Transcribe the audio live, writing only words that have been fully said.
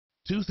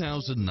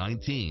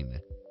2019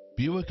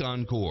 Buick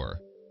Encore.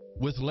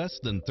 With less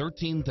than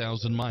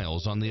 13,000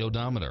 miles on the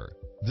odometer,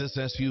 this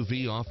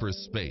SUV offers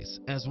space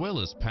as well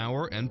as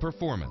power and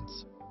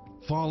performance.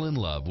 Fall in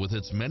love with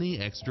its many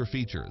extra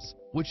features,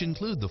 which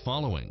include the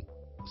following: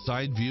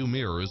 side view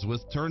mirrors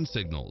with turn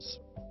signals,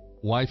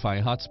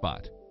 Wi-Fi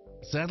hotspot,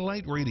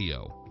 satellite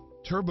radio,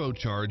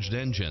 turbocharged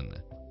engine,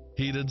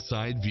 heated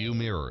side view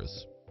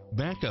mirrors,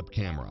 backup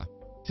camera,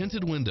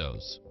 tinted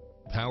windows,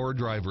 power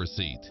driver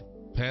seat,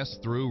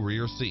 pass-through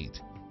rear seat,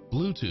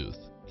 Bluetooth,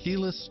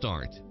 keyless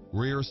start,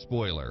 rear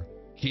spoiler,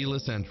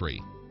 keyless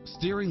entry,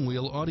 steering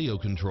wheel audio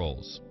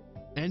controls,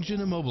 engine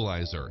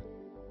immobilizer.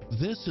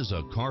 This is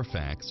a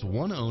Carfax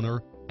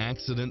one-owner,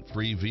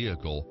 accident-free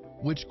vehicle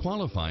which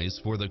qualifies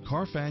for the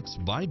Carfax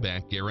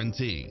buyback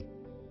guarantee.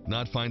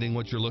 Not finding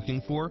what you're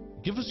looking for?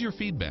 Give us your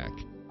feedback.